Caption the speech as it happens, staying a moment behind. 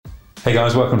Hey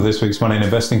guys, welcome to this week's Money and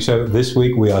Investing Show. This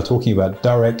week we are talking about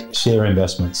direct share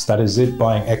investments. That is it,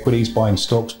 buying equities, buying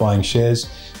stocks, buying shares,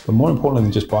 but more importantly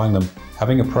than just buying them,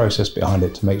 having a process behind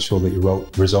it to make sure that your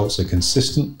results are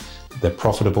consistent, they're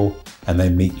profitable, and they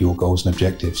meet your goals and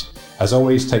objectives. As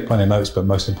always, take plenty of notes, but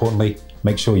most importantly,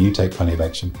 make sure you take plenty of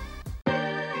action.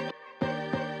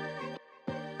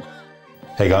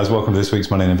 Hey guys, welcome to this week's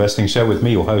Money and Investing Show with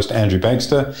me, your host, Andrew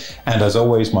Baxter, and as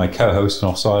always, my co-host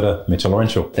and offsider, Mitchell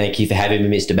Laurential. Thank you for having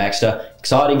me, Mr. Baxter.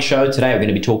 Exciting show today. We're going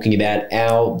to be talking about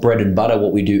our bread and butter,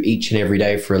 what we do each and every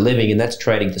day for a living, and that's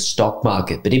trading the stock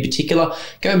market. But in particular,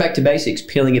 going back to basics,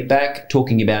 peeling it back,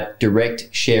 talking about direct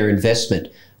share investment,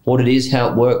 what it is, how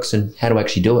it works, and how to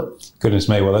actually do it. Goodness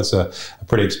me, well, that's a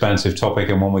pretty expansive topic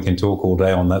and one we can talk all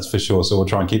day on, that's for sure. So we'll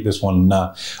try and keep this one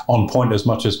on point as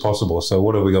much as possible. So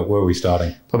what have we got? Where are we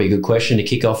starting? Probably a good question to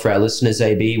kick off for our listeners,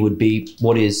 AB, would be,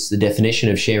 what is the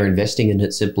definition of share investing in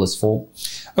its simplest form?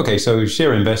 Okay, so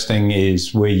share investing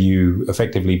is where you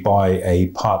effectively buy a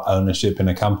part ownership in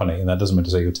a company, and that doesn't mean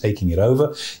to say you're taking it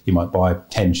over. You might buy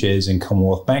 10 shares in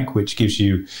Commonwealth Bank, which gives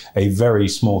you a very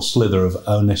small slither of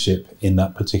ownership in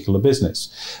that particular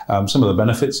business. Some of the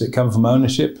benefits that come from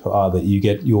ownership are that you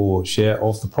get your share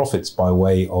of the profits by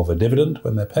way of a dividend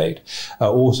when they're paid.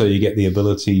 Also, you get the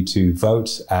ability to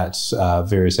vote at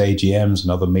various AGMs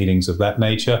and other meetings of that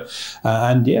nature.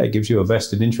 And yeah, it gives you a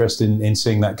vested interest in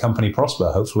seeing that company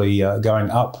prosper, hopefully going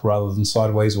up rather than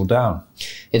sideways or down.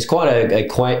 It's quite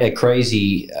a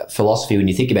crazy philosophy when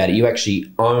you think about it. You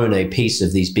actually own a piece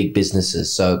of these big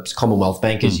businesses. So it's Commonwealth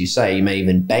Bank, as you say, you may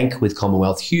even bank with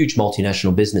Commonwealth, huge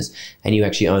multinational business, and you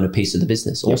actually own a piece of the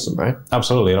business. Awesome, right?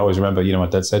 Absolutely. And I always remember, my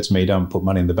dad said to me, don't put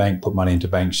money in the bank, put money into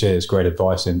bank shares. Great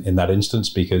advice in that instance,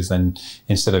 because then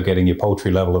instead of getting your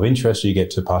paltry level of interest, you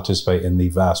get to participate in the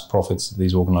vast profits that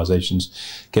these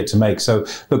organizations get to make. So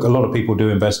look, a lot of people do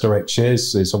invest direct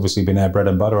shares. It's obviously been our bread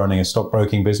and butter, running a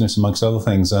stockbroking business amongst other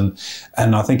things. And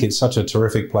I think it's such a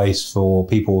terrific place for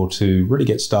people to really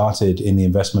get started in the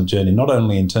investment journey, not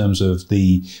only in terms of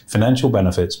the financial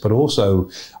benefits, but also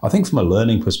I think from a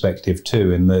learning perspective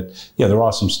too, in that, there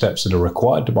are some steps that are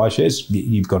required to buy shares.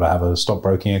 You've got to have a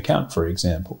stockbroking account, for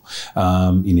example.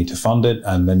 You need to fund it,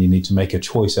 and then you need to make a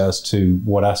choice as to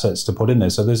what assets to put in there.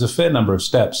 So there's a fair number of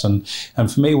steps. And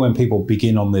for me, when people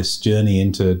begin on this journey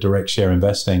into direct share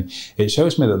investing, it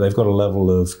shows me that they've got a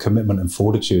level of commitment and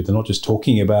fortitude. They're not just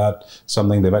talking about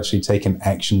something, they've actually taken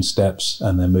action steps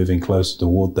and they're moving closer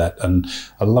toward that. And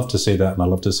I love to see that, and I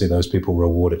love to see those people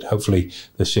rewarded. Hopefully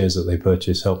the shares that they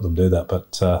purchase help them do that,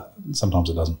 but sometimes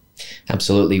it doesn't.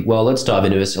 Absolutely. Well, let's dive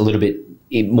into this a little bit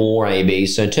more, AB.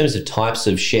 So in terms of types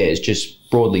of shares, just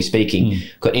broadly speaking,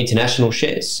 got international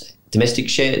shares, domestic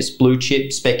shares, blue chip,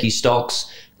 specky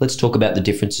stocks. Let's talk about the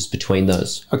differences between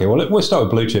those. Okay, well, we'll start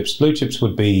with blue chips. Blue chips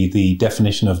would be the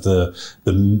definition of the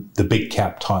big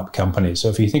cap type companies. So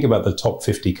if you think about the top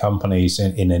 50 companies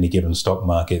in any given stock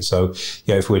market, so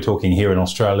if we're talking here in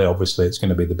Australia, obviously it's going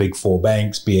to be the big four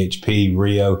banks: BHP,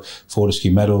 Rio,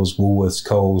 Fortescue Metals, Woolworths,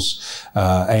 Coles,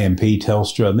 AMP,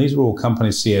 Telstra, and these are all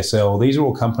companies, CSL, these are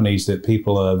all companies that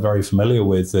people are very familiar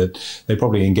with, that they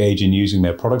probably engage in using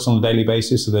their products on a daily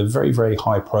basis. So they're very, very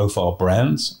high profile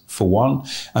brands, for one.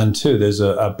 And two, there's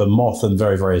a behemoth and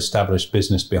very, very established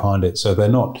business behind it. So they're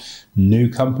not new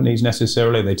companies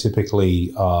necessarily. They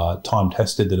typically are time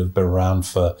tested, that have been around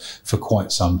for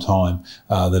quite some time,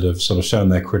 that have sort of shown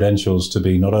their credentials to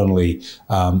be not only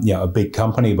a big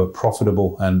company, but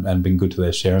profitable and been good to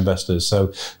their share investors.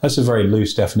 So that's a very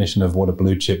loose definition of what a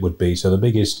blue chip would be. So the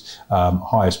biggest,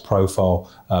 highest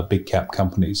profile big cap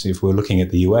companies. If we're looking at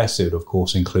the US, it would of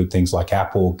course include things like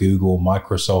Apple, Google,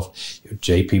 Microsoft,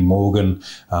 JP Morgan,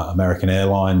 American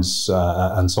Airlines,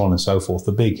 and so on and so forth,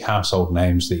 the big household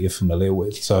names that you're familiar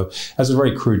with. So as a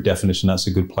very crude definition, that's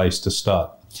a good place to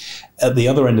start. At the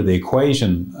other end of the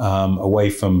equation, away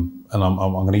from, and I'm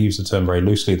going to use the term very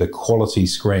loosely, the quality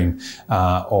screen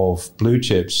of blue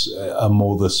chips are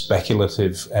more the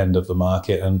speculative end of the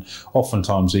market. And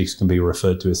oftentimes these can be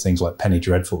referred to as things like penny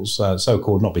dreadfuls,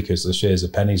 so-called, not because the shares are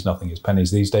pennies, nothing is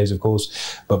pennies these days, of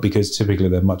course, but because typically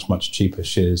they're much, much cheaper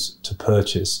shares to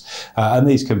purchase. And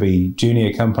these can be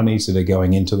junior companies that are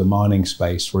going into the mining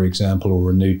space, for example, or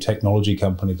a new technology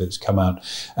company that's come out.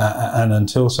 And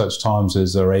until such times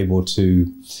as they're able to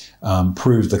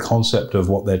prove the concept of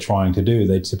what they're trying to do,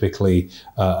 they typically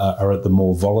are at the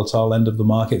more volatile end of the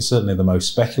market, certainly the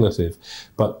most speculative.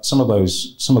 But some of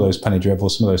those penny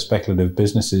dreadfuls, some of those speculative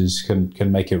businesses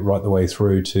can make it right the way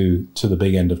through to the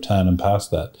big end of town and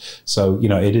past that. So,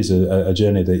 it is a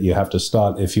journey that you have to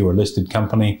start if you're a listed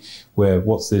company, where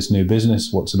what's this new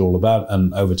business, what's it all about?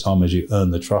 And over time, as you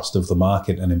earn the trust of the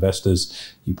market and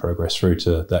investors, you progress through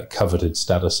to that coveted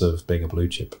status of being a blue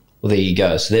chip. Well, there you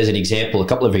go. So there's a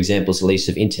couple of examples at least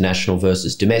of international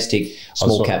versus domestic,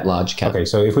 small cap, large cap. Okay,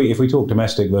 so if we talk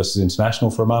domestic versus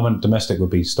international for a moment, domestic would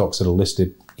be stocks that are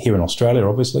listed here in Australia,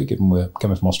 obviously, given we're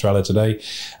coming from Australia today.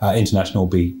 International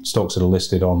will be stocks that are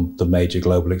listed on the major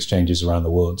global exchanges around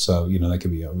the world. So, they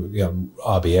could be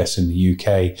RBS in the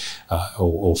UK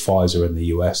or Pfizer in the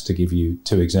US, to give you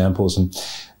two examples. And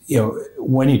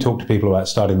when you talk to people about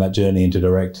starting that journey into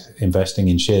direct investing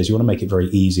in shares, you want to make it very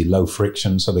easy, low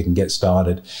friction, so they can get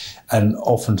started. And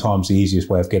oftentimes the easiest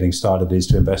way of getting started is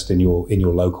to invest in your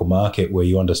local market, where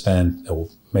you understand, or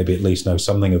maybe at least know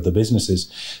something of the businesses.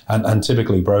 And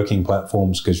typically broking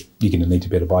platforms, because you're going to need to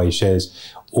be able to buy your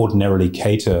shares, ordinarily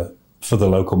cater for the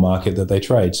local market that they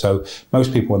trade. So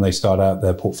most people, when they start out,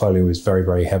 their portfolio is very,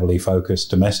 very heavily focused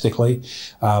domestically.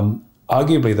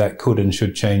 Arguably, that could and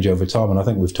should change over time. And I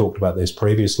think we've talked about this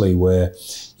previously, where,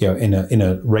 in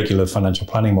a regular financial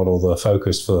planning model, the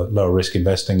focus for lower risk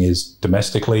investing is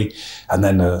domestically, and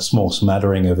then a small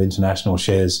smattering of international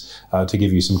shares to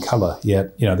give you some color.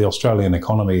 Yet, the Australian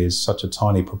economy is such a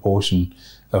tiny proportion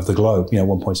of the globe,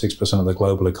 1.6% of the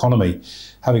global economy.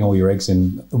 Having all your eggs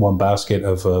in one basket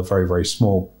of a very, very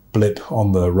small blip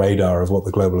on the radar of what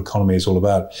the global economy is all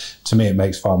about, to me, it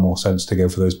makes far more sense to go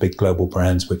for those big global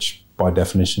brands, which by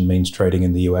definition means trading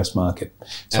in the US market.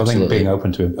 So Absolutely. I think being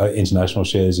open to international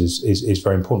shares is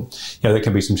very important. There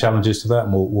can be some challenges to that,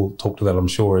 and we'll talk to that, I'm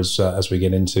sure, as we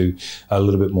get into a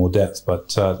little bit more depth.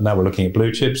 But now we're looking at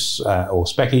blue chips or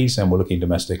speckies, and we're looking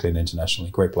domestically and internationally.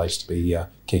 Great place to be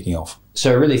kicking off.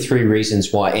 So really 3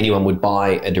 reasons why anyone would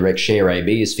buy a direct share,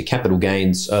 AB, is for capital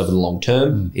gains over the long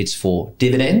term. It's for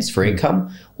dividends, for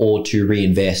income, or to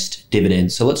reinvest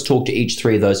dividends. So let's talk to each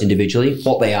 3 of those individually,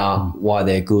 what they are, why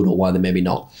they're good, or why they're maybe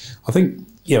not. I think,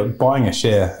 buying a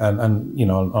share, and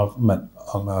I've met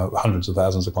hundreds of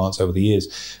thousands of clients over the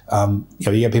years.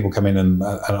 You get people come in and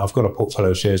I've got a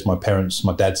portfolio of shares. My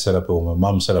dad set up, or my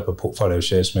mum set up a portfolio of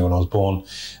shares for me when I was born,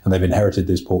 and they've inherited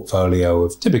this portfolio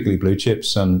of typically blue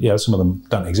chips, and some of them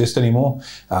don't exist anymore.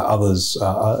 Others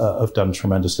have done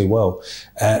tremendously well,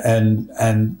 and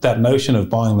that notion of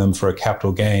buying them for a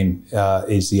capital gain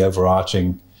is the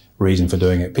overarching reason for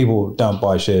doing it. People don't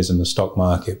buy shares in the stock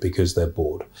market because they're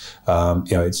bored.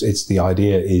 It's the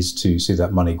idea is to see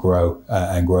that money grow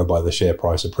and grow by the share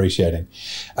price appreciating,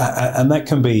 and that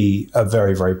can be a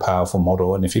very, very powerful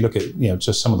model. And if you look at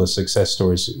just some of the success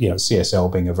stories,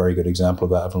 CSL being a very good example of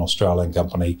that, of an Australian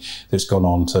company that's gone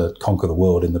on to conquer the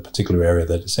world in the particular area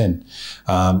that it's in.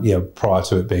 Prior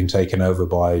to it being taken over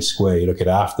by Square, you look at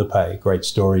Afterpay, great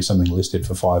story, something listed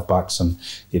for $5 and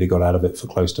you'd have got out of it for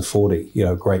close to 40.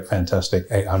 Great, fantastic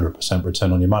 800%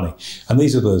 return on your money. And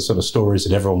these are the sort of stories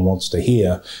that everyone wants to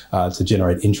hear to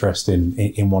generate interest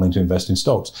in wanting to invest in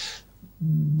stocks.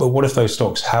 But what if those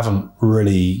stocks haven't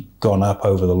really gone up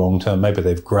over the long term? Maybe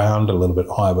they've ground a little bit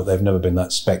higher, but they've never been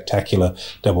that spectacular,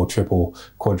 double, triple,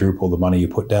 quadruple the money you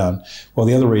put down. Well,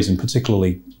 the other reason,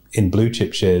 particularly in blue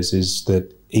chip shares, is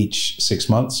that each 6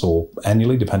 months or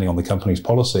annually, depending on the company's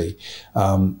policy,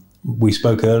 we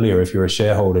spoke earlier, if you're a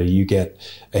shareholder, you get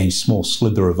a small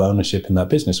slither of ownership in that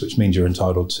business, which means you're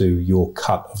entitled to your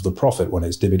cut of the profit when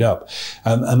it's divvied up.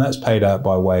 And that's paid out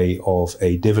by way of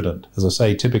a dividend. As I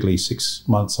say, typically 6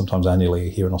 months, sometimes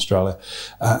annually here in Australia.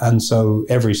 And so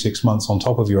every 6 months on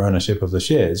top of your ownership of the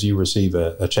shares, you receive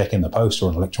a check in the post,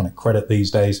 or an electronic credit these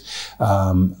days,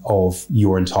 of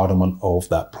your entitlement of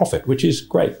that profit, which is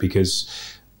great because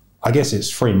I guess it's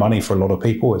free money for a lot of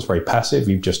people. It's very passive.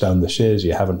 You've just owned the shares.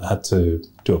 You haven't had to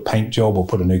do a paint job or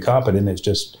put a new carpet in. It's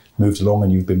just moved along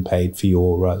and you've been paid for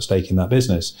your stake in that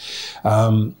business.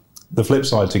 The flip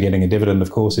side to getting a dividend, of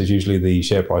course, is usually the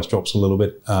share price drops a little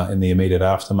bit in the immediate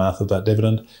aftermath of that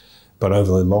dividend. But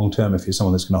over the long term, if you're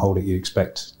someone that's going to hold it, you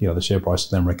expect the share price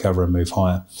to then recover and move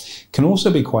higher. Can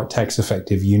also be quite tax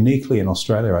effective, uniquely in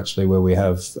Australia, actually, where we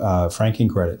have franking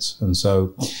credits. And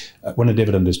so when a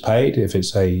dividend is paid, if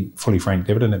it's a fully franked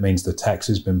dividend, it means the tax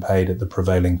has been paid at the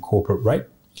prevailing corporate rate.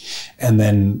 And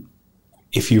then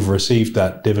if you've received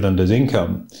that dividend as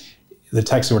income, the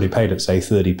tax already paid at, say,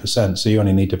 30%. So you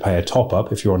only need to pay a top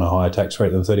up if you're on a higher tax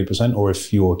rate than 30%, or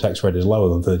if your tax rate is lower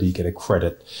than 30, you get a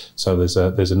credit. So there's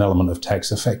an element of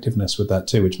tax effectiveness with that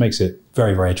too, which makes it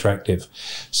very, very attractive.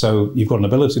 So you've got an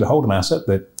ability to hold an asset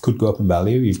that could go up in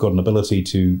value. You've got an ability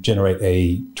to generate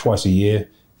a twice a year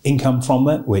income from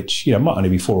that, which might only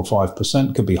be 4 or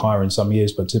 5%, could be higher in some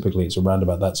years, but typically it's around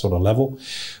about that sort of level.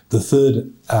 The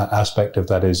third aspect of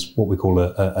that is what we call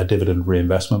a dividend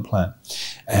reinvestment plan.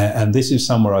 And this is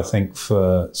somewhere, I think,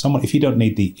 for someone, if you don't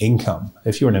need the income,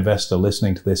 if you're an investor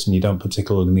listening to this and you don't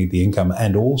particularly need the income,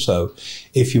 and also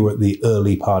if you're at the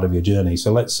early part of your journey,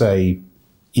 so let's say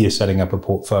you're setting up a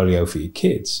portfolio for your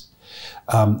kids,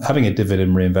 having a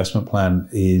dividend reinvestment plan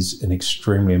is an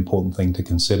extremely important thing to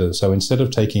consider. So instead of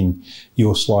taking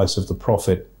your slice of the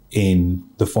profit in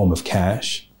the form of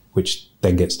cash, which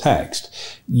then gets taxed,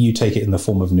 you take it in the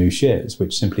form of new shares,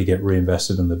 which simply get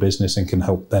reinvested in the business and can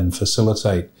help then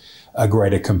facilitate a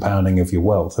greater compounding of your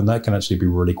wealth. And that can actually be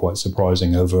really quite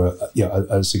surprising over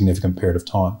a significant period of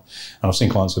time. And I've seen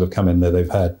clients that have come in there, they've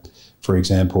had, for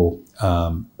example,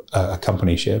 a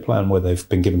company share plan where they've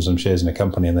been given some shares in a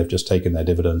company and they've just taken their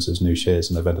dividends as new shares,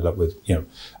 and they've ended up with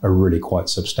a really quite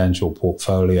substantial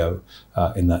portfolio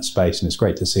in that space. And it's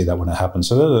great to see that when it happens.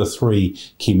 So those are the three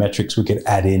key metrics we could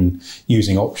add in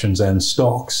using options and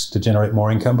stocks to generate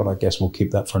more income. But I guess we'll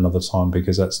keep that for another time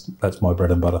because that's my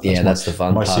bread and butter. That's the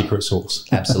fun part. My secret sauce.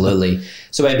 Absolutely.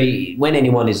 So maybe when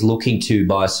anyone is looking to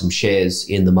buy some shares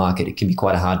in the market, it can be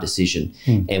quite a hard decision.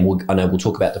 And I know we'll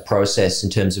talk about the process in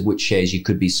terms of which shares you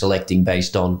could be selecting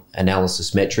based on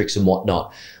analysis metrics and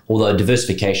whatnot. Although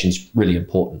diversification is really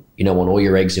important. You don't want all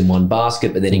your eggs in one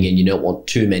basket, but then again, you don't want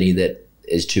too many that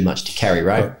is too much to carry,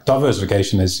 right? But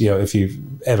diversification is, if you've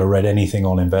ever read anything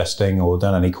on investing or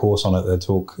done any course on it, they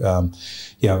talk,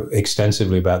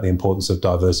 extensively about the importance of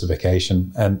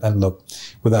diversification. And look,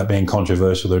 without being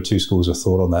controversial, there are two schools of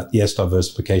thought on that. Yes,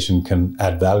 diversification can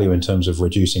add value in terms of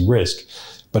reducing risk,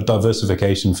 but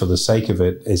diversification for the sake of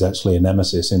it is actually a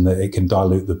nemesis in that it can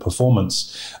dilute the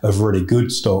performance of really good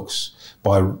stocks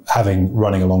by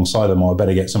running alongside them. I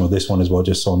better get some of this one as well,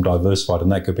 just so I'm diversified.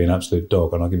 And that could be an absolute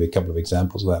dog. And I'll give you a couple of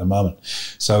examples of that in a moment.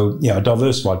 So, a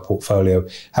diversified portfolio,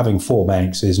 having 4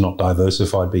 banks is not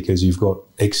diversified because you've got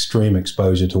extreme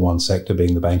exposure to one sector,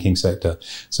 being the banking sector.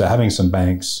 So having some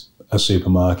banks, a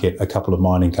supermarket, a couple of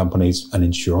mining companies, an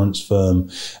insurance firm,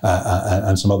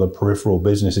 and some other peripheral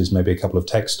businesses, maybe a couple of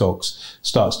tech stocks,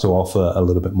 starts to offer a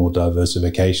little bit more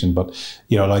diversification. But,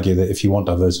 I'd argue that if you want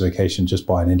diversification, just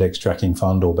buy an index tracking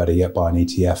fund, or better yet, buy an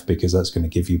ETF, because that's going to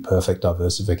give you perfect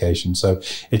diversification. So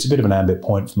it's a bit of an ambit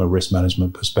point from a risk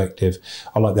management perspective.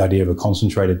 I like the idea of a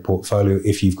concentrated portfolio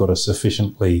if you've got a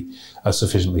sufficiently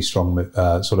strong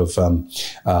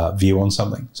view on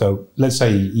something. So let's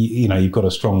say you've got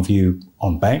a strong view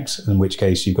on banks, in which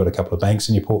case you've got a couple of banks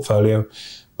in your portfolio.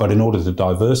 But in order to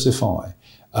diversify,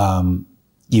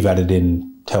 you've added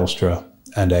in Telstra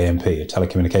and AMP, a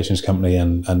telecommunications company,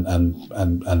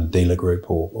 and dealer group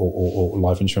or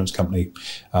life insurance company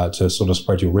to sort of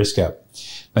spread your risk out.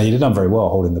 Now, you've done very well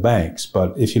holding the banks,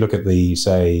 but if you look at the,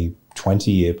 say,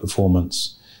 20-year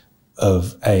performance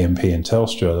of AMP and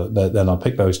Telstra, then I'll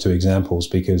pick those two examples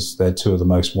because they're two of the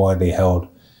most widely held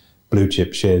blue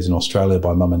chip shares in Australia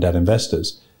by mum and dad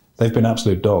investors. They've been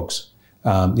absolute dogs.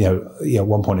 At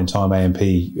one point in time, AMP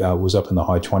was up in the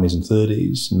high 20s and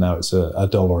 30s. Now it's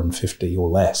 $1.50 or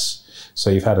less. So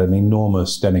you've had an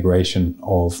enormous denigration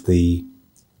of the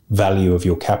value of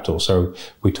your capital. So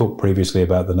we talked previously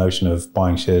about the notion of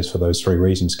buying shares for those 3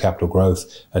 reasons: capital growth,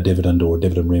 a dividend, or a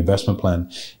dividend reinvestment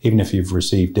plan. Even if you've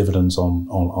received dividends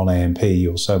on AMP,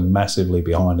 you're so massively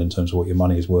behind in terms of what your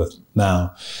money is worth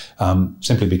now,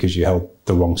 simply because you held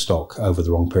the wrong stock over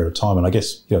the wrong period of time. And I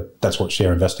guess that's what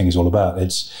share investing is all about.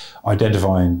 It's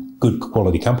identifying good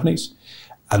quality companies.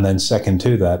 And then second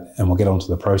to that, and we'll get onto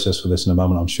the process for this in a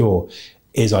moment, I'm sure,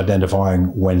 is identifying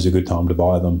when's a good time to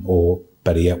buy them, or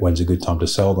better yet, when's a good time to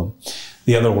sell them.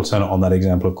 The other alternate on that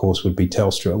example, of course, would be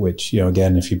Telstra, which,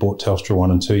 again, if you bought Telstra 1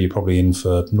 and 2, you're probably in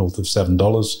for north of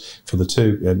 $7 for the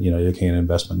 2. And, you're looking at an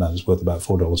investment now that's worth about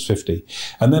 $4.50.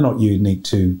 And they're not unique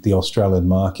to the Australian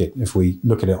market. If we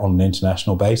look at it on an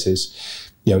international basis,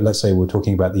 let's say we're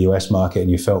talking about the US market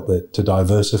and you felt that to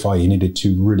diversify, you needed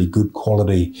 2 really good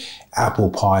quality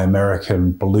apple pie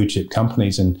American blue chip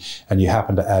companies, and you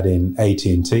happen to add in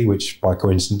AT&T, which by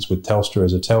coincidence with Telstra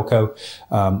as a telco,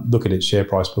 look at its share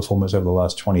price performance over the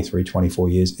last 23, 24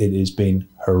 years. It has been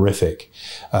horrific.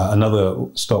 Another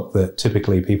stock that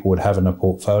typically people would have in a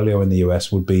portfolio in the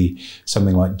US would be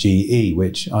something like GE,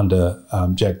 which under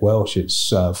Jack Welch, its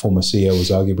former CEO, was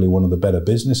arguably one of the better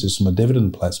businesses from a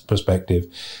dividend perspective.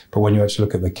 But when you actually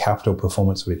look at the capital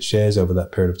performance of its shares over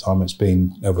that period of time, it's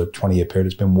been over a 20-year period,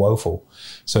 it's been woeful.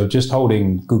 So just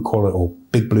holding good quality or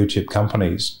big blue chip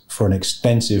companies for an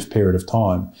extensive period of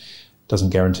time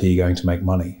doesn't guarantee you're going to make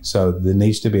money. So there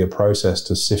needs to be a process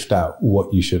to sift out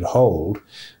what you should hold,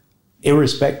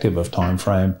 irrespective of time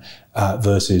frame,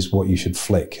 versus what you should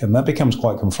flick. And that becomes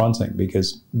quite confronting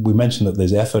because we mentioned that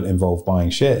there's effort involved buying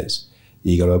shares.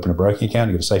 You got to open a broking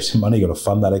account, you got to save some money, you got to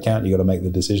fund that account, you got to make the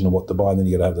decision of what to buy, and then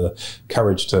you got to have the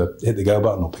courage to hit the go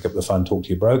button or pick up the phone, talk to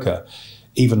your broker.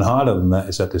 Even harder than that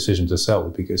is that decision to sell,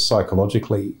 because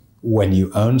psychologically, when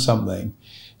you own something,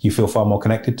 you feel far more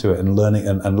connected to it, and learning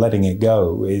and letting it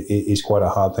go is quite a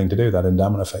hard thing to do. That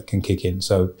endowment effect can kick in.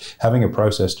 So having a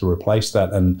process to replace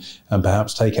that and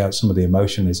perhaps take out some of the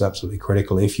emotion is absolutely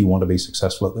critical if you want to be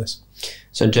successful at this.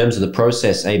 So in terms of the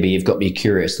process, AB, you've got me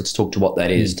curious. Let's talk to what that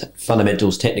is.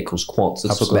 Fundamentals, technicals, quants.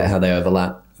 Let's talk about how they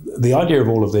overlap. The idea of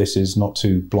all of this is not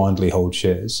to blindly hold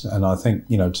shares. And I think,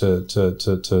 to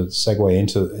segue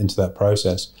into that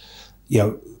process,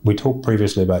 we talked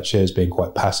previously about shares being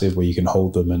quite passive, where you can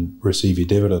hold them and receive your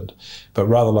dividend. But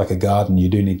rather like a garden, you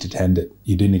do need to tend it.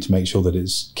 You do need to make sure that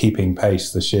it's keeping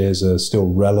pace. The shares are still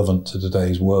relevant to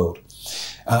today's world.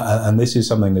 And this is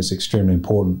something that's extremely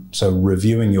important. So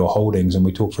reviewing your holdings, and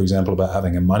we talked, for example, about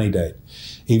having a money date.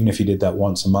 Even if you did that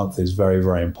once a month is very,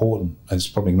 very important. It's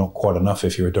probably not quite enough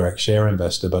if you're a direct share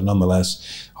investor, but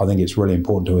nonetheless, I think it's really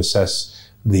important to assess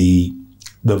the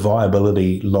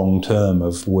viability long term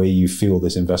of where you feel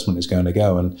this investment is going to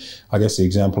go. And I guess the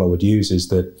example I would use is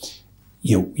that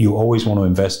you always want to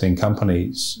invest in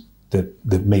companies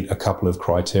that meet a couple of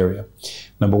criteria.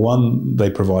 Number one, they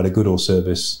provide a good or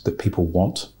service that people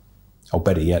want, or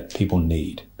better yet, people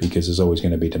need, because there's always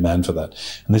going to be demand for that.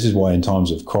 And this is why in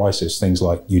times of crisis, things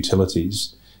like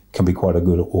utilities can be quite a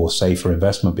good or safer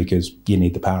investment, because you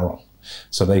need the power on.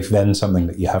 So they've then something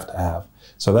that you have to have.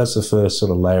 So that's the first sort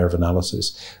of layer of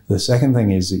analysis. The second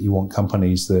thing is that you want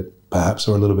companies that perhaps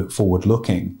are a little bit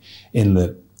forward-looking, in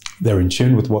that they're in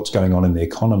tune with what's going on in the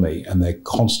economy, and they're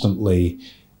constantly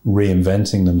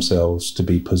reinventing themselves to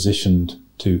be positioned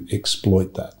to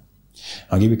exploit that.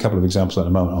 I'll give you a couple of examples at the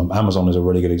moment. Amazon is a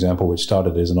really good example, which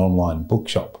started as an online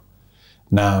bookshop.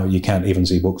 Now you can't even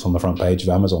see books on the front page of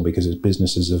Amazon because its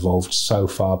business has evolved so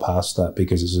far past that,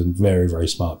 because it's a very, very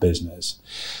smart business.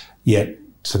 Yet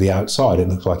to the outside, it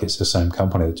looks like it's the same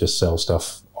company that just sells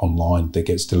stuff online that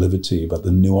gets delivered to you, but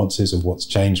the nuances of what's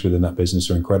changed within that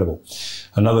business are incredible.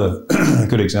 Another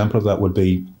good example of that would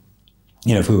be,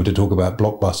 if we were to talk about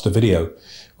Blockbuster Video,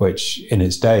 which in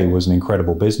its day was an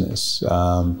incredible business,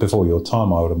 before your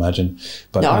time, I would imagine.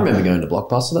 But I remember going to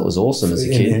Blockbuster. That was awesome as a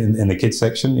kid. In the kids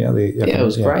section, yeah. It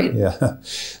was great. Yeah.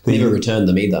 Never returned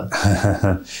them either.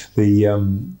 The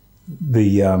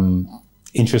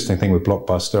interesting thing with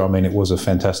Blockbuster, I mean, it was a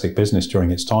fantastic business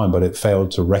during its time, but it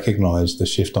failed to recognize the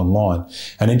shift online.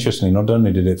 And interestingly, not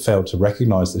only did it fail to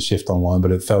recognize the shift online,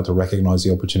 but it failed to recognize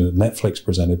the opportunity that Netflix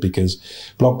presented, because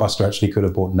Blockbuster actually could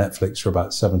have bought Netflix for about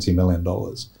 $70 million.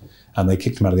 And they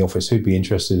kicked him out of the office. Who'd be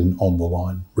interested in on the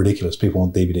line? Ridiculous. People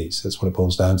want DVDs. That's what it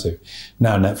boils down to.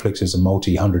 Now Netflix is a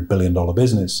multi-$100 billion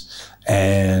business,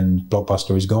 and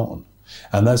Blockbuster is gone.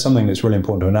 And that's something that's really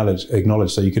important to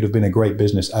acknowledge. So you could have been a great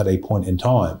business at a point in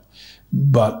time,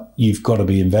 but you've got to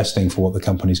be investing for what the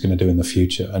company's going to do in the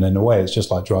future. And in a way, it's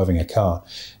just like driving a car.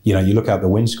 You look out the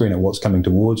windscreen at what's coming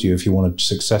towards you. If you want to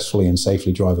successfully and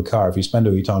safely drive a car, if you spend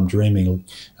all your time dreaming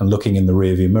and looking in the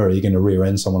rearview mirror, you're going to rear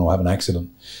end someone or have an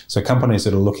accident. So companies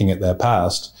that are looking at their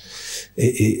past,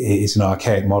 it's an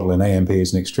archaic model, and AMP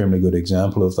is an extremely good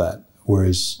example of that.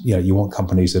 Whereas, you want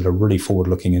companies that are really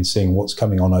forward-looking and seeing what's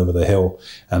coming on over the hill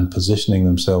and positioning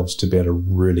themselves to be able to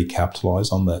really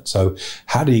capitalize on that. So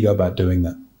how do you go about doing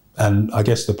that? And I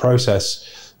guess the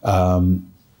process,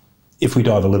 if we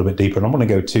dive a little bit deeper, and I'm going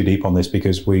to go too deep on this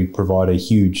because we provide a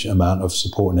huge amount of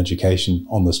support and education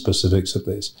on the specifics of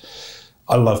this.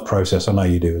 I love process. I know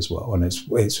you do as well. And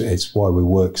it's why we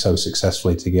work so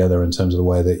successfully together in terms of the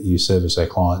way that you service our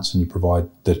clients and you provide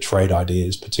the trade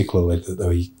ideas,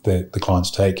 particularly that the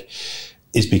clients take,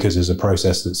 is because there's a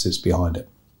process that sits behind it.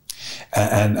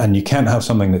 And you can't have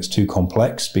something that's too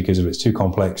complex, because if it's too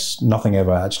complex, nothing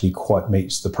ever actually quite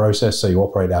meets the process. So you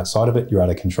operate outside of it, you're out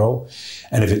of control.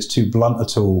 And if it's too blunt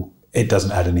at all, it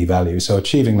doesn't add any value. So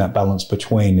achieving that balance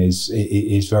between is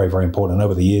very, very important. And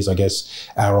over the years, I guess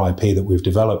our IP that we've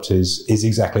developed is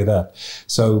exactly that.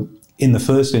 So in the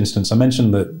first instance, I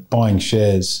mentioned that buying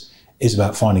shares is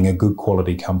about finding a good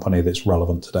quality company that's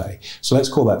relevant today. So let's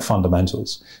call that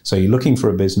fundamentals. So you're looking for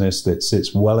a business that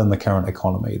sits well in the current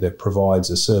economy, that provides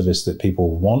a service that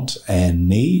people want and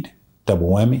need, double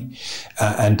whammy,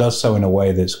 and does so in a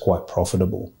way that's quite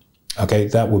profitable. Okay,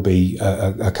 that would be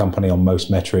a company on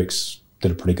most metrics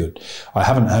that are pretty good. I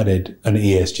haven't added an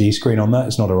ESG screen on that.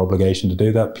 It's not our obligation to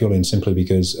do that, purely and simply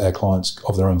because our clients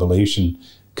of their own volition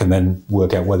can then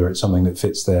work out whether it's something that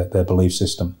fits their belief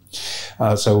system.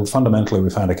 So fundamentally, we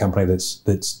found a company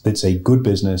that's a good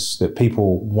business, that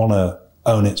people want to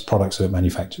own its products that it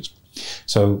manufactures.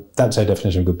 So that's our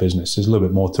definition of good business. There's a little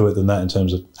bit more to it than that in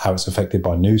terms of how it's affected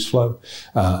by news flow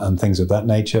and things of that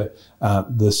nature.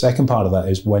 The second part of that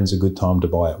is, when's a good time to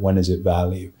buy it? When is it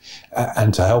value?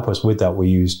 And to help us with that, we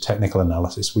use technical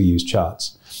analysis. We use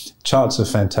charts. Charts are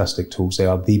fantastic tools. They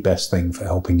are the best thing for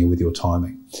helping you with your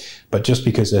timing. But just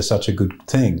because they're such a good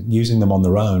thing, using them on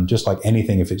their own, just like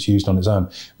anything, if it's used on its own,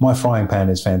 my frying pan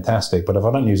is fantastic, but if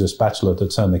I don't use a spatula to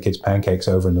turn the kids' pancakes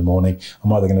over in the morning,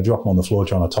 I'm either going to drop them on the floor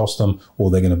trying to toss them, or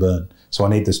they're going to burn. So I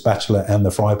need the spatula and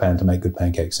the fry pan to make good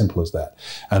pancakes. Simple as that.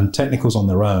 And technicals on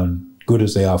their own, good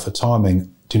as they are for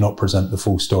timing, do not present the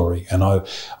full story. And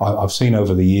I've seen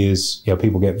over the years,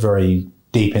 people get very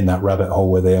deep in that rabbit hole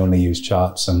where they only use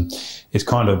charts, and it's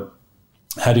kind of,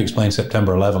 how do you explain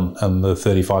September 11 and the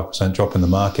 35% drop in the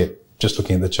market? Just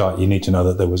looking at the chart, you need to know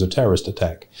that there was a terrorist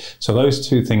attack. So those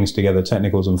two things together,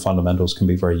 technicals and fundamentals, can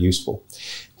be very useful.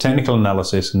 Technical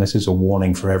analysis, and this is a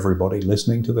warning for everybody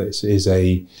listening to this, is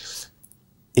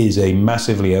a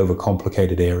massively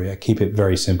overcomplicated area. Keep it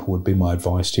very simple would be my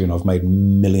advice to you, and I've made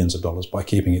millions of dollars by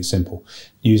keeping it simple.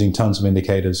 Using tons of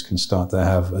indicators can start to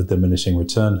have a diminishing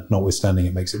return, notwithstanding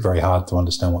it makes it very hard to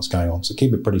understand what's going on. So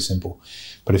keep it pretty simple.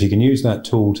 But if you can use that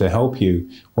tool to help you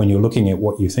when you're looking at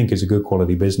what you think is a good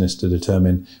quality business, to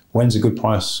determine when's a good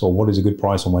price, or what is a good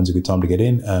price and when's a good time to get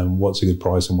in, and what's a good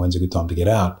price and when's a good time to get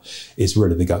out, is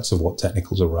really the guts of what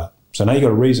technicals are at. So now you've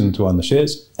got a reason to own the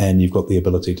shares, and you've got the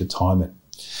ability to time it.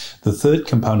 The third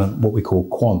component, what we call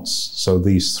quants. So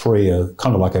these three are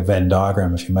kind of like a Venn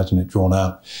diagram, if you imagine it drawn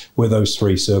out, where those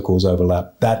three circles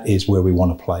overlap. That is where we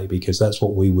want to play, because that's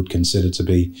what we would consider to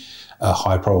be a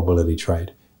high probability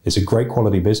trade. It's a great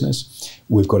quality business.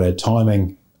 We've got our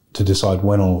timing to decide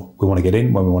when we want to get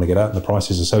in, when we want to get out, and the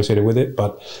prices associated with it.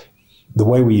 But the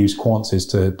way we use quants is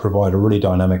to provide a really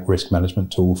dynamic risk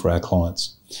management tool for our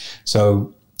clients.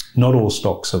 So not all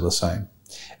stocks are the same.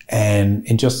 And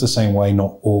in just the same way,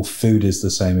 not all food is the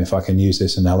same, if I can use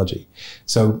this analogy.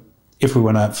 So if we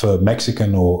went out for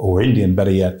Mexican or Indian,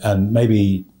 better yet, and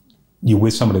maybe you're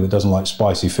with somebody that doesn't like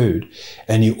spicy food,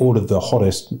 and you ordered the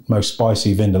hottest, most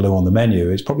spicy vindaloo on the menu,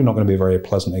 it's probably not going to be a very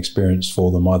pleasant experience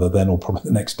for them either then or probably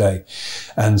the next day.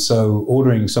 And so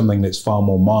ordering something that's far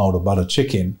more mild, a butter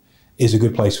chicken, is a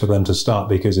good place for them to start,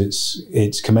 because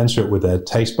it's commensurate with their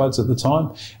taste buds at the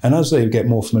time. And as they get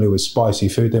more familiar with spicy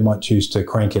food, they might choose to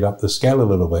crank it up the scale a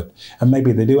little bit. And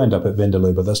maybe they do end up at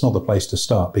Vindaloo, but that's not the place to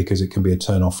start, because it can be a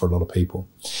turn off for a lot of people.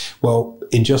 Well,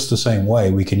 in just the same way,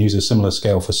 we can use a similar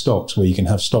scale for stocks, where you can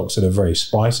have stocks that are very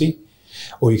spicy,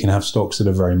 or you can have stocks that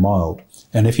are very mild.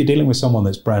 And if you're dealing with someone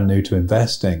that's brand new to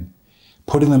investing,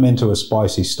 putting them into a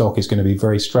spicy stock is going to be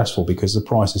very stressful, because the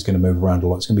price is going to move around a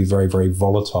lot. It's going to be very, very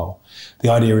volatile. The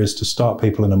idea is to start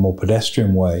people in a more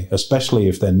pedestrian way, especially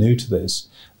if they're new to this.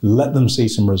 Let them see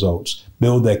some results,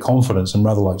 build their confidence, and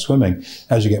rather like swimming,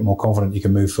 as you get more confident, you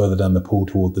can move further down the pool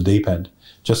toward the deep end.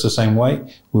 Just the same way,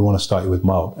 we want to start you with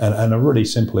mild. And a really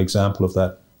simple example of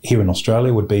that here in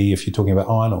Australia would be if you're talking about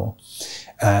iron ore.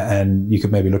 And you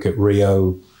could maybe look at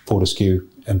Rio, Fortescue,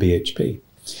 and BHP.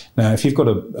 Now, if you've got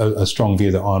a strong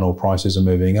view that iron ore prices are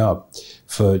moving up,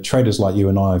 for traders like you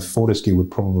and I, Fortescue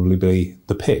would probably be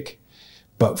the pick.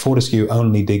 But Fortescue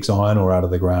only digs iron ore out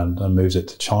of the ground and moves it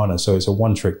to China. So it's a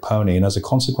one-trick pony. And as a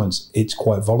consequence, it's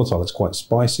quite volatile. It's quite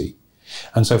spicy.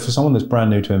 And so for someone that's brand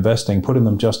new to investing, putting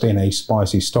them just in a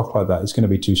spicy stock like that is going to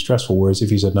be too stressful. Whereas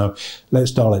if you said, no,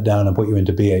 let's dial it down and put you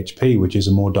into BHP, which is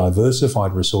a more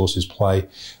diversified resources play,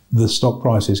 the stock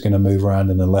price is going to move around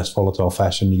in a less volatile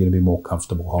fashion. You're going to be more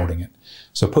comfortable holding it.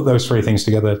 So put those three things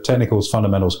together: technicals,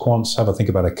 fundamentals, quants. Have a think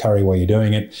about a curry while you're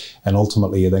doing it. And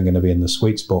ultimately, you're then going to be in the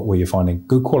sweet spot where you're finding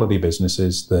good quality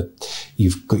businesses that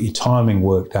you've got your timing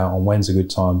worked out on when's a good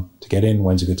time to get in,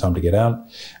 when's a good time to get out.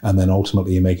 And then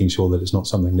ultimately, you're making sure that it's not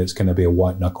something that's going to be a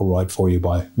white knuckle ride for you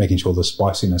by making sure the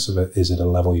spiciness of it is at a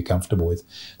level you're comfortable with.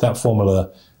 That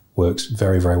formula works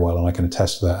very, very well. And I can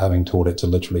attest to that, having taught it to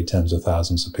literally tens of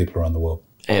thousands of people around the world.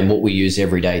 and what we use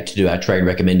every day to do our trade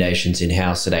recommendations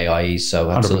in-house at AIE.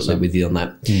 So absolutely 100%. with you on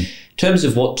that. In terms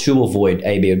of what to avoid,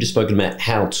 AB, I've just spoken about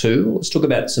how to. Let's talk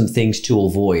about some things to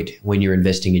avoid when you're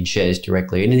investing in shares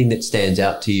directly. Anything that stands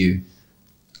out to you?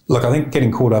 Look, I think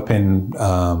getting caught up in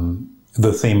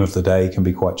the theme of the day can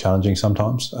be quite challenging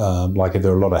sometimes. Like if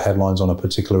there are a lot of headlines on a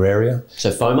particular area.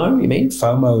 So FOMO, you mean?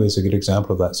 FOMO is a good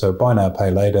example of that. So buy now, pay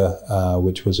later,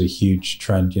 which was a huge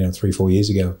trend, 3-4 years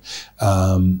ago,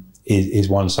 is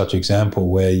one such example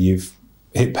where you've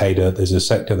hit pay dirt. There's a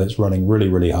sector that's running really,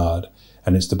 really hard,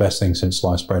 and it's the best thing since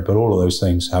sliced bread. But all of those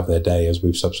things have their day, as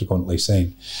we've subsequently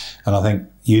seen. And I think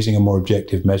using a more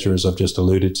objective measure, as I've just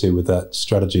alluded to, with that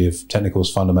strategy of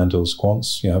technicals, fundamentals,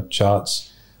 quants, charts,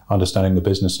 understanding the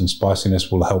business and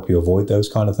spiciness will help you avoid those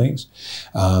kind of things.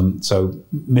 So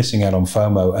missing out on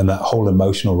FOMO and that whole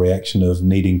emotional reaction of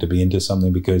needing to be into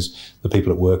something because the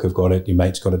people at work have got it, your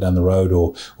mate's got it down the road,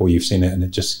 or you've seen it and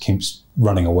it just keeps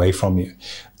running away from you.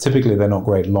 Typically, they're not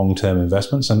great long-term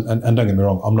investments. And don't get me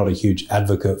wrong, I'm not a huge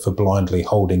advocate for blindly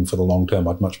holding for the long term.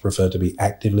 I'd much prefer to be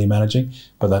actively managing,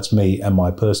 but that's me and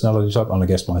my personality type and I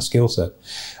guess my skill set.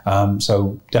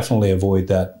 So definitely avoid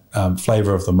that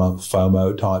flavor of the month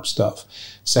FOMO type stuff.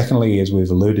 Secondly, as we've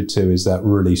alluded to, is that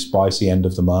really spicy end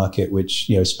of the market,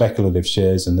 which, speculative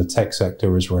shares in the tech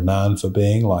sector is renowned for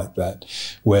being like that,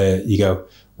 where you go,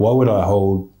 why would I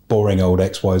hold boring old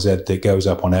XYZ that goes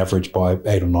up on average by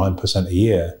 8 or 9% a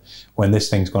year when this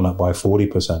thing's gone up by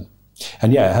 40%?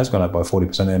 And yeah, it has gone up by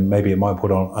 40%, and maybe it might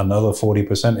put on another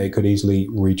 40%. It could easily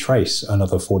retrace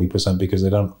another 40% because they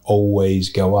don't always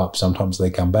go up. Sometimes they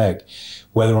come back.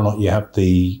 Whether or not you have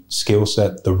the skill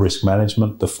set, the risk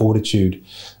management, the fortitude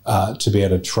to be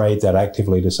able to trade that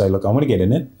actively, to say, look, I'm going to get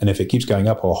in it, and if it keeps going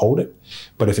up, I'll hold it.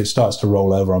 But if it starts to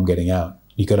roll over, I'm getting out.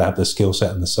 You've got to have the skill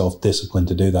set and the self-discipline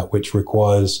to do that, which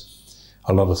requires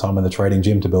a lot of time in the trading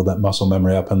gym to build that muscle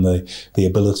memory up and the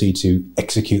ability to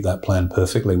execute that plan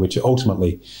perfectly, which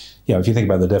ultimately, if you think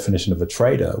about the definition of a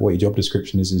trader, what your job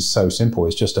description is so simple.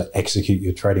 It's just to execute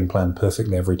your trading plan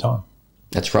perfectly every time.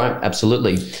 That's right.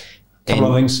 Absolutely. Couple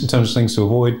of things in terms of things to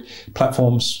avoid.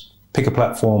 Platforms. Pick a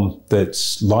platform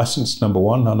that's licensed, number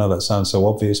one. I know that sounds so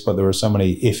obvious, but there are so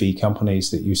many iffy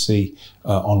companies that you see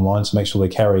online, so make sure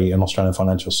they carry an Australian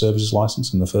financial services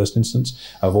license in the first instance.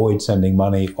 Avoid sending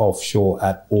money offshore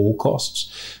at all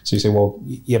costs. So you say, well,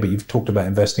 yeah, but you've talked about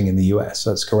investing in the US.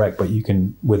 That's correct, but you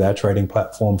can, with our trading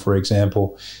platform, for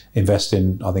example, invest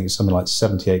in, I think it's something like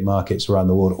 78 markets around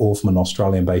the world, all from an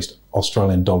Australian-based,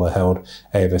 Australian dollar-held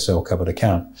AFSL covered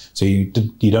account. So you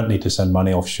don't need to send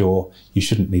money offshore. You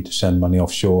shouldn't need to send money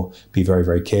offshore. Be very,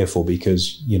 very careful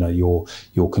because your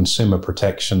consumer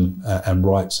protection and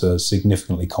rights are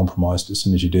significantly compromised as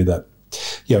soon as you do that.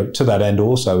 To that end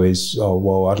also is,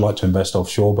 I'd like to invest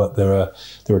offshore, but there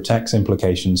are tax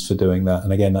implications for doing that.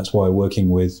 And again, that's why working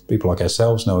with people like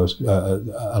ourselves,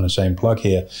 unashamed plug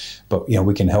here, but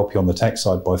we can help you on the tax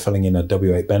side by filling in a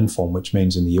W8 BEN form, which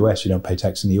means in the US, you don't pay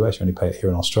tax in the US, you only pay it here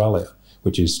in Australia,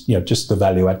 which is just the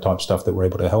value add type stuff that we're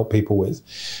able to help people with.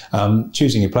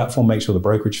 Choosing your platform, make sure the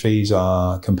brokerage fees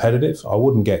are competitive. I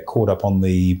wouldn't get caught up on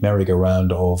the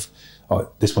merry-go-round of,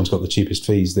 this one's got the cheapest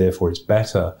fees, therefore it's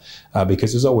better,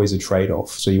 because there's always a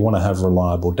trade-off. So you want to have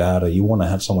reliable data. You want to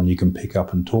have someone you can pick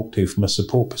up and talk to from a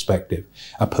support perspective,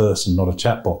 a person, not a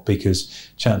chatbot,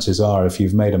 because chances are if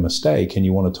you've made a mistake and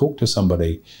you want to talk to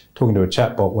somebody, talking to a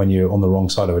chatbot when you're on the wrong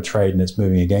side of a trade and it's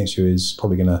moving against you is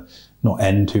probably going to not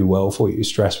end too well for you,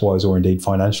 stress-wise or indeed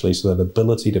financially. So that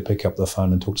ability to pick up the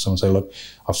phone and talk to someone and say, look,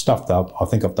 I've stuffed up. I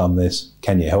think I've done this.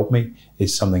 Can you help me?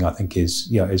 Is something I think is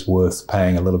worth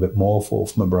paying a little bit more for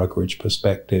from a brokerage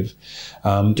perspective.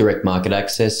 Direct market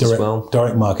access as well.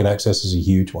 Direct market access is a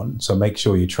huge one. So make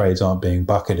sure your trades aren't being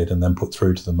bucketed and then put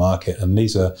through to the market. And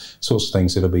these are sorts of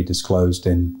things that will be disclosed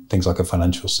in things like a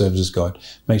financial services guide.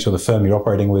 Make sure the firm you're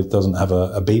operating with doesn't have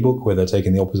a B-book where they're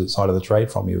taking the opposite side of the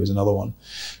trade from you is another one.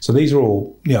 So these are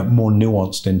all more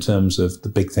nuanced in terms of the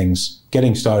big things.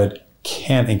 Getting started,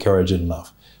 can't encourage it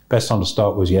enough. Best time to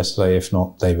start was yesterday, if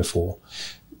not day before.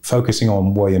 Focusing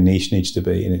on where your niche needs to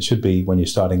be, and it should be when you're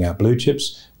starting out blue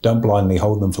chips. Don't blindly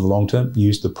hold them for the long term.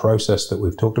 Use the process that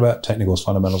we've talked about, technicals,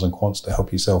 fundamentals, and quants, to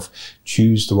help yourself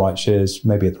choose the right shares,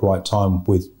 maybe at the right time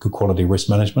with good quality risk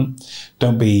management.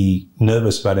 Don't be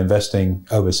nervous about investing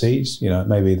overseas.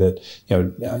 Maybe that,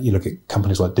 you look at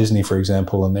companies like Disney, for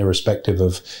example, and irrespective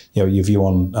of, your view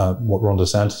on what Ron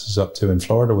DeSantis is up to in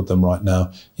Florida with them right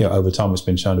now, over time it's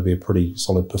been shown to be a pretty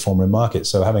solid performer in market.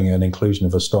 So having an inclusion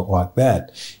of a stock like that,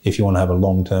 if you want to have a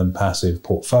long-term passive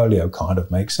portfolio, kind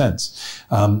of makes sense.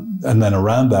 And then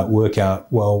around that, work out,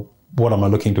 well, what am I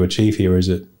looking to achieve here? Is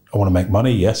it, I want to make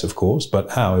money? Yes, of course.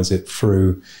 But how? Is it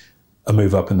through a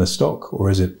move up in the stock, or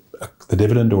is it the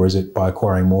dividend, or is it by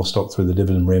acquiring more stock through the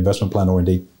dividend reinvestment plan, or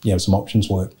indeed, some options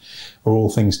work, are all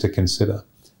things to consider.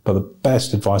 But the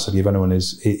best advice I give anyone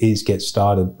is get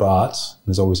started, but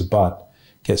there's always a but,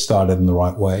 get started in the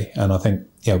right way. And I think,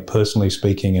 personally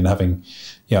speaking, and having,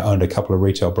 owned a couple of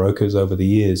retail brokers over the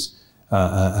years,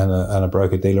 and a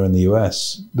broker dealer in the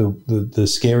US, the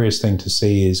scariest thing to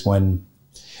see is when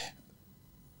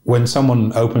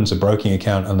someone opens a broking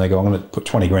account and they go, I'm going to put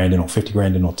 20 grand in, or 50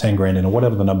 grand in, or 10 grand in, or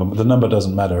whatever the number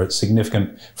doesn't matter. It's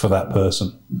significant for that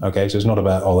person. Okay. So it's not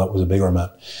about, that was a bigger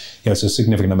amount. It's a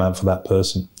significant amount for that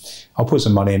person. I'll put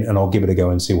some money in and I'll give it a go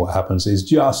and see what happens. It's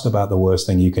just about the worst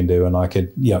thing you can do. And I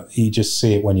could, you just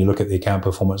see it when you look at the account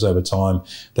performance over time.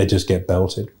 They just get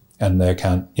belted and their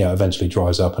account, eventually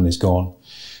dries up and is gone.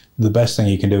 The best thing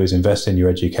you can do is invest in your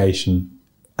education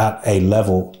at a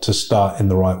level to start in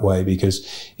the right way, because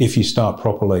if you start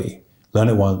properly, learn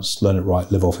it once, learn it right,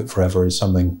 live off it forever is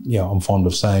something, I'm fond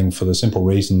of saying, for the simple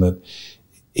reason that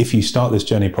if you start this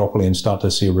journey properly and start to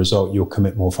see a result, you'll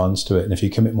commit more funds to it. And if you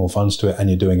commit more funds to it and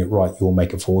you're doing it right, you'll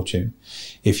make a fortune.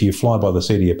 If you fly by the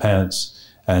seat of your pants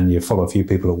and you follow a few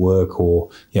people at work,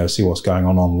 or, see what's going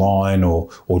on online,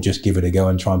 or just give it a go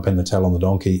and try and pin the tail on the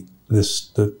donkey,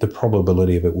 the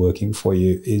probability of it working for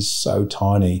you is so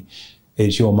tiny.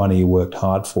 It's your money you worked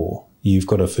hard for. You've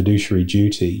got a fiduciary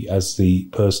duty as the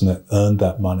person that earned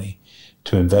that money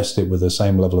to invest it with the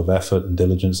same level of effort and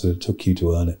diligence that it took you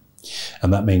to earn it.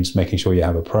 And that means making sure you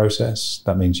have a process.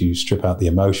 That means you strip out the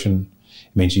emotion.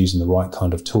 It means using the right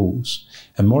kind of tools.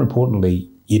 And more importantly,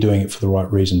 you're doing it for the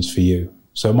right reasons for you.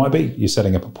 So it might be you're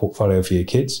setting up a portfolio for your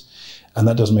kids. And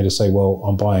that doesn't mean to say, well,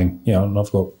 I'm buying, and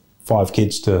I've got 5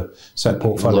 kids to set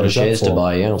portfolios up for. A lot of shares to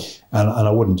buy, yeah. And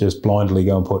I wouldn't just blindly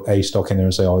go and put a stock in there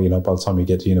and say, by the time you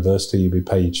get to university, you'll be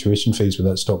paying tuition fees with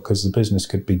that stock, because the business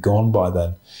could be gone by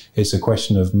then. It's a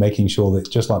question of making sure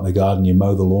that, just like the garden, you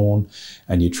mow the lawn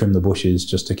and you trim the bushes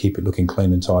just to keep it looking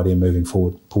clean and tidy and moving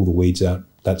forward, pull the weeds out,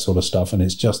 that sort of stuff. And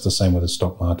it's just the same with a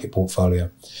stock market portfolio.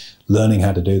 Learning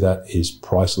how to do that is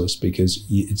priceless, because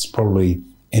it's probably,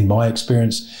 in my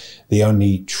experience, the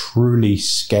only truly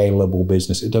scalable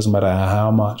business. It doesn't matter how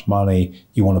much money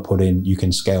you want to put in, you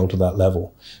can scale to that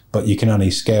level. But you can only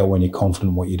scale when you're confident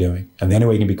in what you're doing. And the only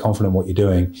way you can be confident in what you're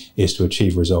doing is to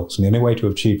achieve results. And the only way to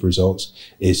achieve results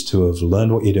is to have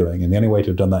learned what you're doing. And the only way to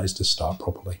have done that is to start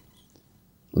properly.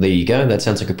 Well, there you go. That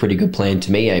sounds like a pretty good plan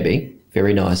to me, AB.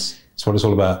 Very nice. It's what it's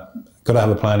all about. Got to have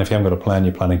a plan. If you haven't got a plan,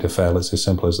 you're planning to fail. It's as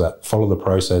simple as that. Follow the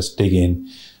process, dig in.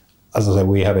 As I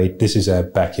say, this is our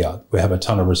backyard. We have a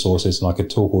ton of resources, and I could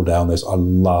talk all down this. I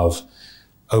love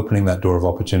opening that door of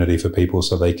opportunity for people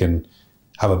so they can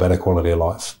have a better quality of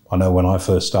life. I know when I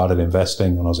first started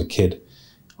investing when I was a kid,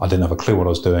 I didn't have a clue what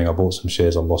I was doing. I bought some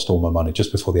shares. I lost all my money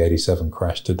just before the 87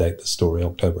 crash, to date the story,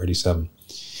 October 87.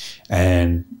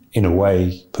 And in a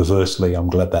way, perversely, I'm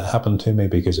glad that happened to me,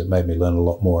 because it made me learn a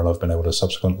lot more, and I've been able to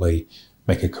subsequently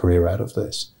make a career out of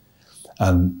this.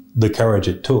 And the courage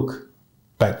it took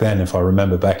back then, if I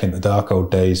remember back in the dark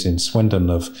old days in Swindon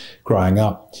of growing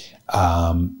up,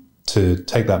 to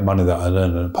take that money that I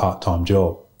earned in a part-time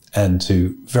job and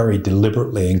to very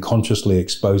deliberately and consciously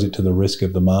expose it to the risk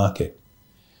of the market,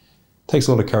 takes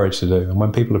a lot of courage to do. And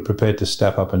when people are prepared to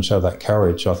step up and show that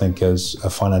courage, I think as a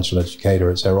financial educator,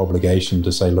 it's our obligation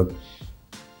to say, look,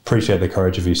 appreciate the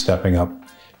courage of you stepping up.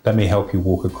 Let me help you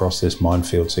walk across this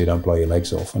minefield so you don't blow your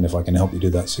legs off. And if I can help you do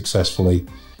that successfully,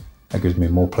 that gives me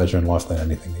more pleasure in life than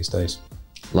anything these days.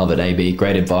 Love it, AB.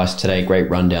 Great advice today. Great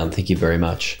rundown. Thank you very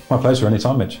much. My pleasure.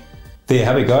 Anytime, Mitch. There you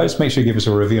have it, guys. Make sure you give us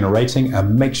a review and a rating,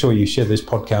 and make sure you share this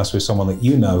podcast with someone that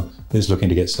you know is looking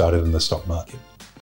to get started in the stock market.